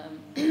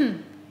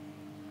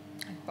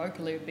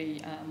 vocally would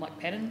be Mike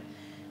Patton.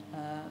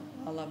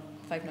 I love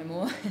Faith No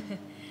More.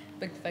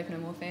 Big Faith No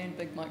More fan,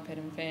 big Mike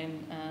Patton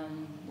fan,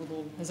 with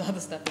all his other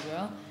stuff as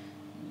well.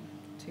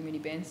 Too many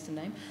bands to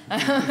name.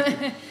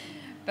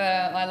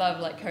 But I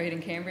love like Coheed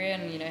and Cambria,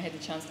 and you know, had the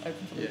chance to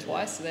open for them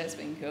twice, so that's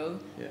been cool.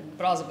 Yeah.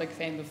 But I was a big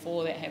fan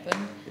before that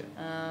happened.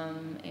 Yeah.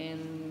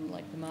 And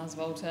like the Mars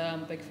Volta,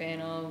 I'm a big fan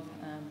of.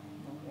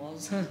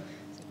 Was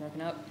it's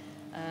broken up.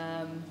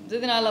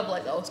 Then I love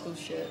like the old school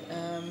shit.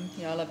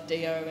 You know, I love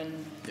Dio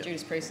and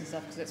Judas Priest and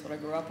stuff because that's what I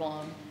grew up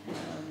on.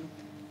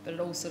 But it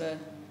all sort of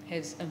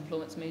has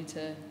influenced me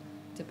to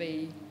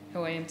be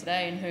who I am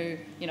today, and who,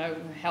 you know,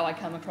 how I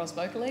come across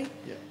vocally.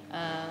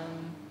 Yeah.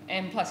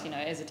 And plus, you know,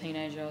 as a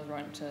teenager, I was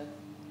right up to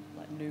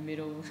like nu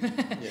metal,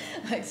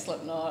 like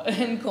Slipknot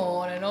and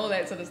Korn and all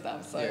that sort of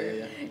stuff. So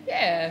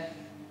yeah,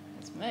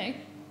 that's me.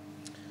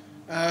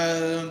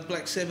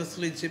 Black Sabbath,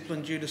 Led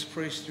Zeppelin, Judas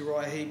Priest,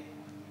 Uriah Heep,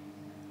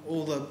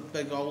 all the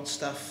big old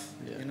stuff.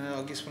 Yeah. You know,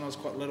 I guess when I was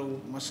quite little,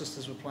 my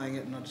sisters were playing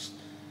it, and I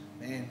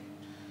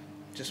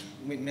just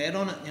went mad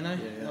on it. You know,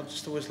 I've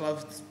just always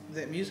loved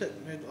that music.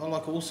 I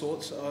like all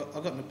sorts. I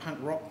got into punk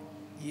rock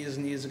years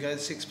and years ago,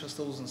 Sex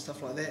Pistols and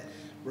stuff like that,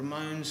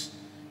 Ramones,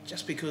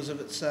 just because of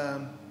its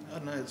I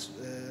don't know, its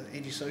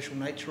antisocial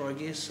nature, I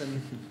guess,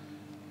 and.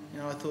 You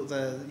know, I thought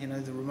the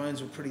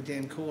Ramones were pretty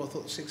damn cool. I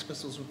thought the Sex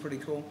Pistols were pretty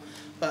cool.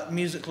 But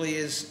musically,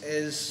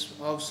 as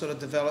I've sort of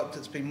developed,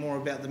 it's been more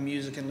about the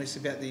music and less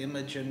about the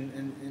image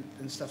and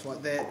stuff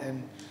like that.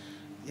 And,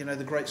 you know,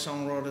 the great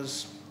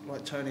songwriters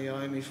like Tony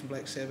Iommi from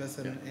Black Sabbath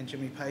and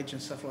Jimmy Page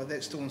and stuff like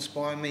that still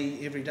inspire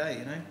me every day,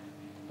 you know.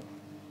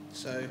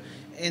 So,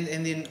 and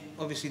then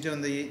obviously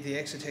doing the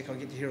Axe Attack, I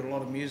get to hear a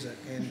lot of music.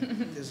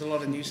 And there's a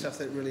lot of new stuff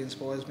that really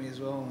inspires me as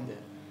well. And,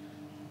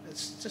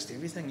 it's just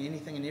everything,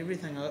 anything and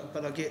everything.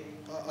 But I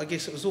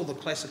guess it was all the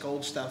classic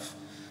old stuff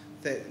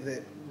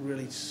that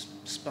really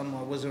spun my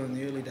whizzer in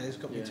the early days,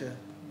 got me to,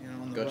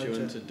 on the got road you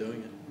into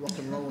doing it. rock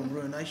and roll and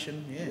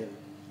ruination,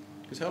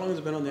 Because how long has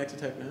it been on the Actor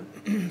Tape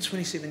now?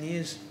 27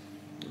 years.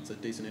 It's a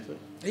decent effort.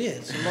 Yeah,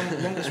 it's the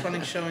longest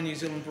running show in New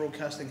Zealand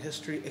broadcasting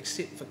history,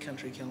 except for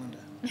Country Calendar.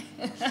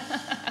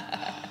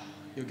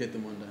 You'll get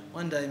them one day.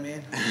 One day,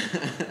 man.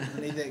 I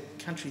need that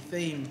country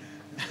theme.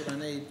 That's what I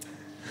need.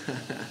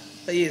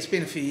 But yeah, it's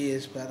been a few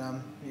years, but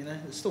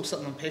it's still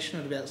something I'm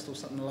passionate about. It's still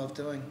something I love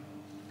doing.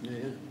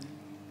 Yeah.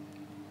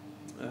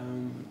 All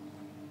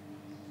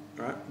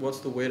right.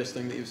 What's the weirdest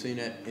thing that you've seen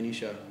at any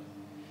show?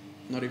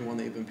 Not even one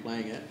that you've been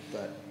playing at,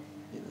 but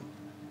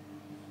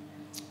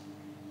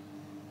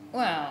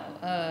Wow.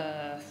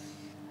 I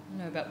don't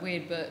know about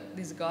weird, but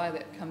there's a guy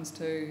that comes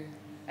to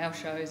our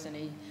shows, and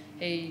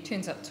he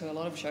turns up to a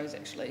lot of shows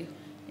actually,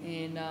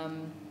 and a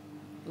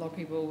lot of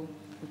people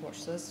who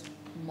watch this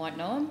might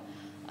know him.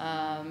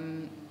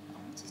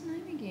 What's his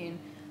name again?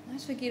 I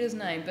always forget his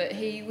name, but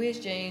he wears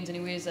jeans and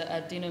he wears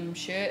a denim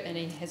shirt and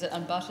he has it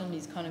unbuttoned.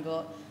 He's kind of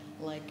got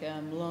like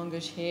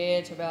longish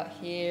hair to about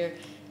here,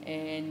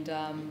 and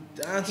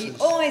he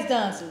always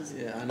dances.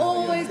 Yeah, I know.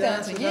 Always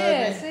dancing. Dances,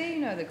 Yeah, see,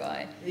 you know the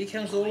guy. He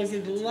comes to all of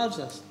you, loves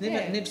us.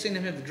 Never seen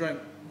him have a drink.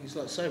 He's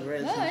like sober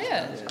as. Oh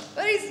yeah,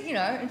 but he's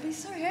and he's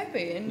so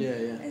happy, and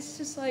Yeah. it's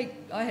just like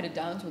I had a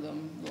dance with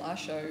him the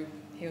last show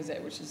he was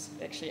at, which is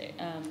actually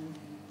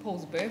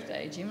Paul's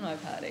birthday, Gemini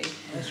party.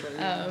 That's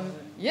right.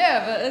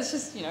 Yeah, but it's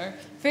just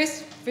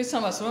first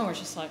time I saw him, I was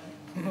just like,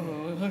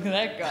 oh, look at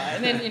that guy,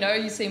 and then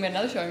you see him at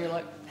another show, and you're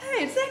like,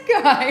 hey, it's that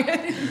guy.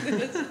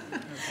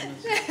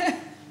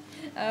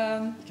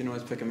 You can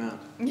always pick him out.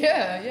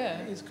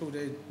 Yeah. He's a cool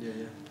dude. Yeah.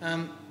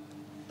 I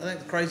think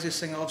the craziest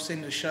thing I've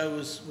seen at a show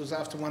was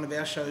after one of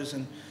our shows,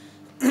 and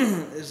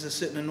there's a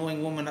certain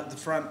annoying woman up the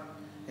front,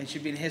 and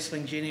she'd been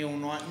hassling Jennie all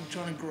night and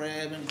trying to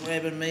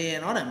grabbing me,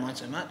 and I don't mind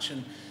so much,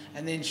 and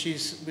then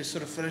we're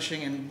sort of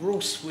finishing, and we're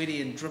all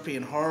sweaty and drippy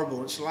and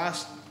horrible. It's the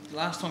last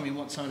time you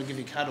want someone to give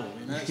you a cuddle,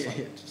 It's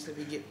like, just let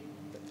me get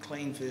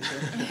clean first.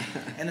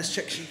 And this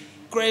chick, she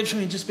grabs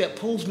me and just about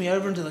pulls me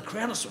over into the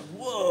crowd. It's like,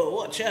 whoa,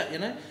 watch out,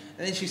 And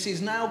then she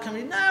sees Niall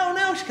coming,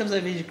 no, she comes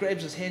over and she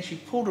grabs his hand, she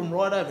pulled him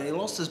right over, and he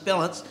lost his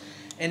balance,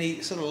 and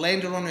he sort of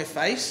landed on her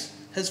face,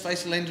 his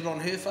face landed on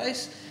her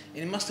face,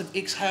 and he must have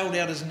exhaled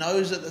out his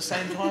nose at the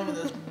same time, and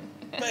this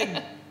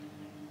big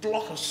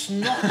block of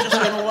snot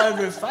just went all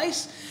over her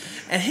face,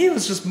 and he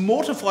was just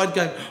mortified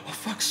going, oh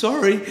fuck,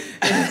 sorry.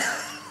 And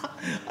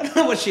I don't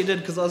know what she did,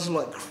 because I was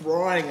like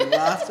crying and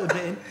laughter,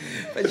 man.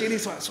 But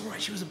Jennie's like, it's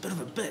alright, she was a bit of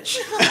a bitch.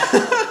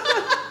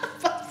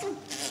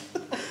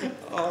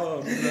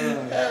 Oh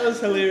no. That was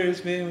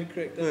hilarious, man. We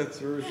cracked up.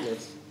 That's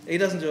ruthless. He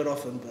doesn't do it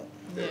often, but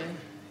Yeah.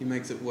 He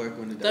makes it work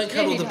when it does. don't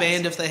cuddle he the does.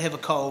 band if they have a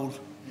cold,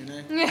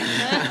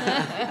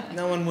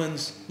 No one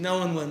wins. No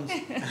one wins.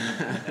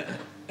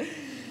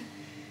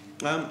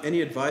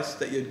 Any advice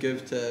that you'd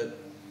give to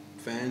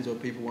fans or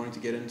people wanting to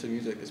get into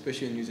music,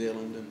 especially in New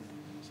Zealand and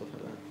stuff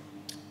like that?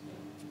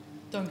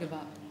 Don't give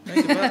up.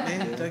 Don't give up,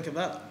 man. Don't give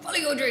up. Follow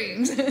your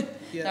dreams.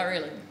 Yeah. Not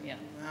really.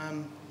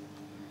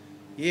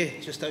 Yeah.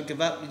 Just don't give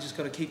up. You just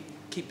got to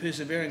keep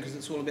persevering, because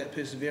it's all about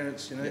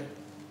perseverance, Yeah.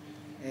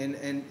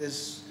 And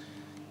there's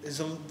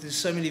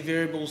so many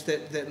variables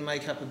that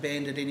make up a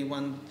band at any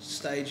one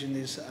stage, and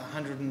there's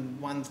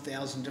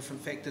 101,000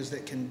 different factors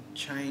that can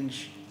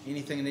change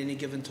anything at any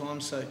given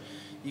time. So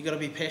you got to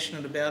be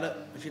passionate about it.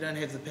 If you don't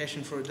have the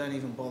passion for it, don't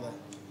even bother.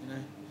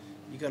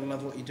 You got to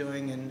love what you're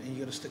doing, and you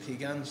got to stick to your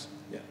guns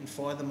and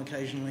fire them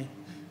occasionally.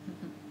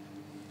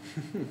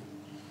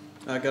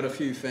 I got a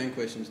few fan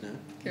questions now.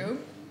 Cool.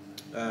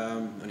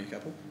 Only a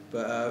couple.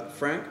 But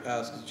Frank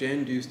asks,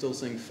 Jen, do you still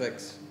sing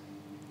Fix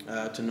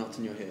to knots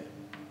in your hair?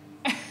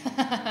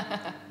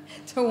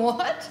 To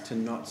what? To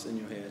knots in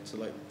your hair. So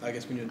like, I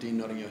guess when you're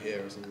de-knotting your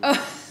hair or something.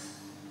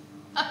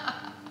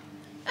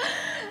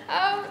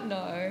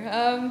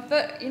 No.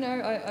 But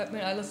I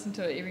mean, I listen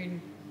to it every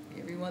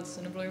once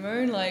in a blue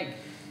moon. Like,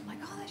 I'm like,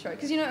 oh, that's right.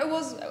 Because it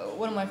was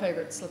one of my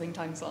favourite Slipping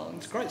Tongue songs.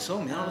 It's a great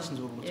song, man. I listen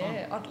to it all the time.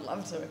 Yeah, I'd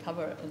love to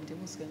cover it in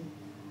Devilskin.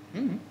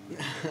 Hint,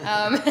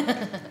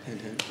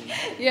 hint.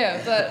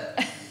 Yeah,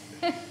 but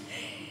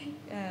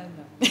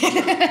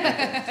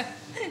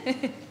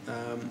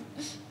no.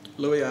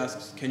 Louis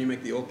asks, can you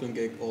make the Auckland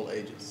gig all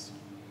ages?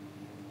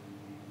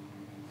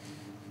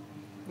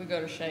 We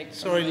got a shake.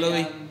 Sorry,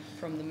 Louis.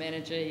 From the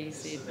manager, he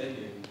said.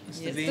 It's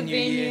Yes, the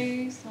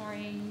venue,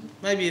 Sorry.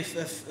 Maybe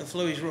if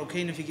Louis real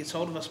keen, if he gets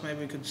hold of us,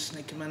 maybe we could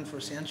sneak him in for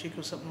a sound check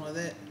or something like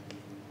that.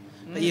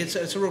 But yeah,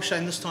 it's a real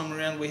shame this time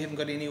around we haven't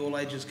got any all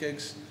ages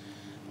gigs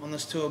on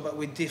this tour, but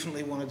we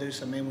definitely want to do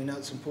so, man. We know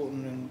it's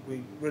important, and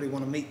we really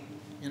want to meet,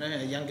 our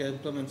younger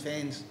blooming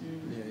fans.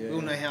 Yeah. We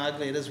all know how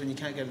ugly it is when you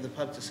can't go to the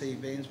pub to see your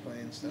bands play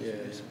and stuff. Yeah.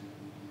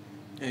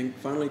 And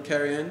finally,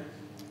 Carrie Ann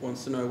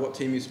wants to know what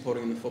team you're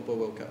supporting in the Football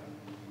World Cup.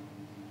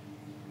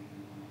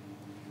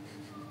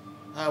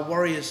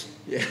 Warriors.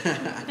 Yeah. Go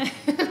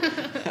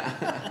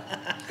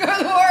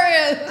the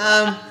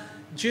Warriors!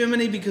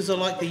 Germany, because I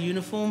like the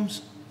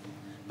uniforms,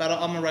 but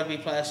I'm a rugby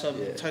player, so I've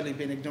Yeah. totally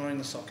been ignoring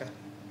the soccer.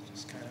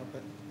 Just can't help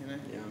it,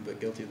 Yeah, I'm a big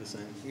guilty of the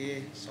same. Yeah,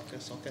 soccer.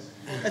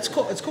 It's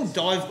called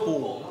dive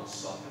ball.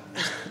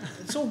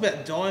 It's all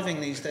about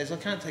diving these days. I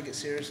can't take it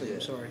seriously. Yeah.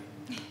 I'm sorry.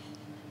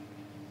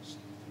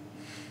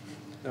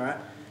 All right.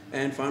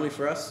 And finally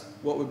for us,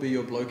 what would be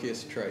your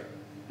blokiest trait?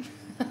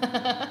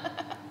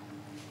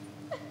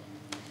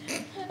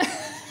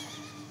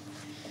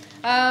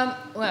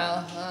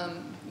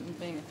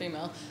 Being a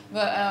female,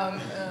 but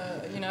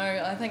you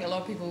know, I think a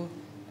lot of people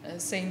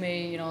see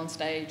me, you know, on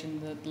stage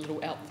in the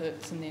little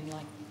outfits, and then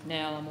like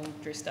now I'm all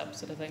dressed up,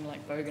 sort of thing,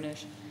 like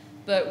boganish.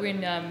 But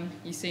when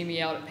you see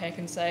me out at Pack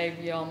and Save,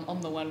 yeah,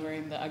 I'm the one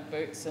wearing the UGG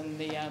boots and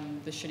the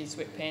shitty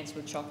sweatpants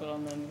with chocolate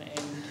on them,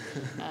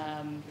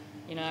 and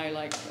you know,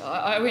 like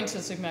I went to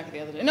the supermarket the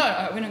other day. No,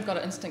 I went and got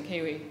an instant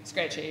kiwi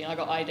scratchy, and I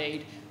got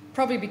ID'd.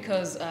 Probably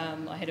because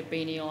I had a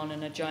beanie on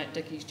and a giant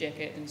Dickies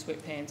jacket and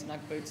sweatpants and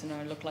UGG boots, and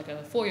I looked like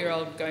a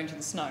 4-year-old going to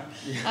the snow.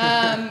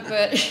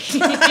 But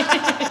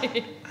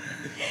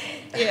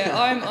yeah,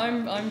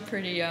 I'm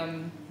pretty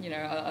you know,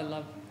 I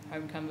love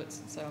home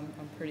comforts, so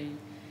I'm pretty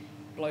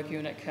blokey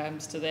when it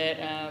comes to that.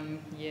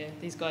 Yeah,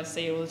 these guys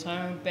see it all the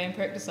time. Band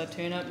practice, I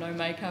turn up, no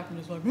makeup, and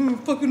just like,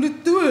 fucking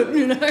let's do it,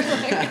 you know, like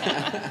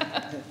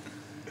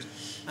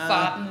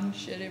farting and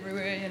shit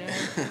everywhere, you know.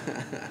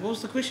 What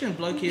was the question?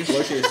 Blokiest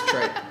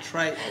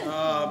trait.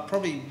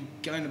 Probably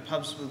going to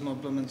pubs with my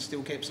blooming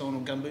steel caps on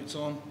or gumboots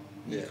on.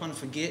 You kind of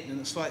forget, and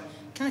it's like,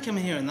 can I come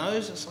in here in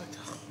those? It's like,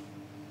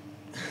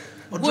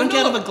 or drink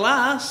out of a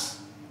glass,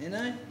 you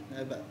know.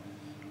 No, but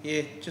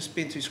yeah, just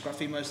being too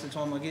scruffy most of the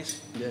time, I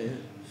guess. Yeah.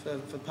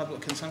 For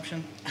public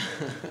consumption.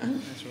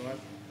 That's all right.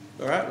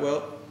 All right.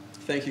 Well,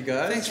 thank you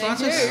guys. Thanks,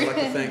 Francis. I'd like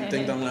to thank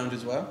Ding Dong Lounge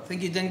as well.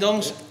 Thank you, Ding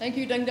Dongs. Thank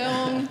you, Ding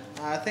Dong.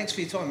 Thanks for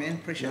your time, man.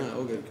 Appreciate it.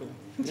 All good. Cool.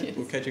 Yeah,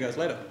 we'll catch you guys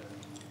later.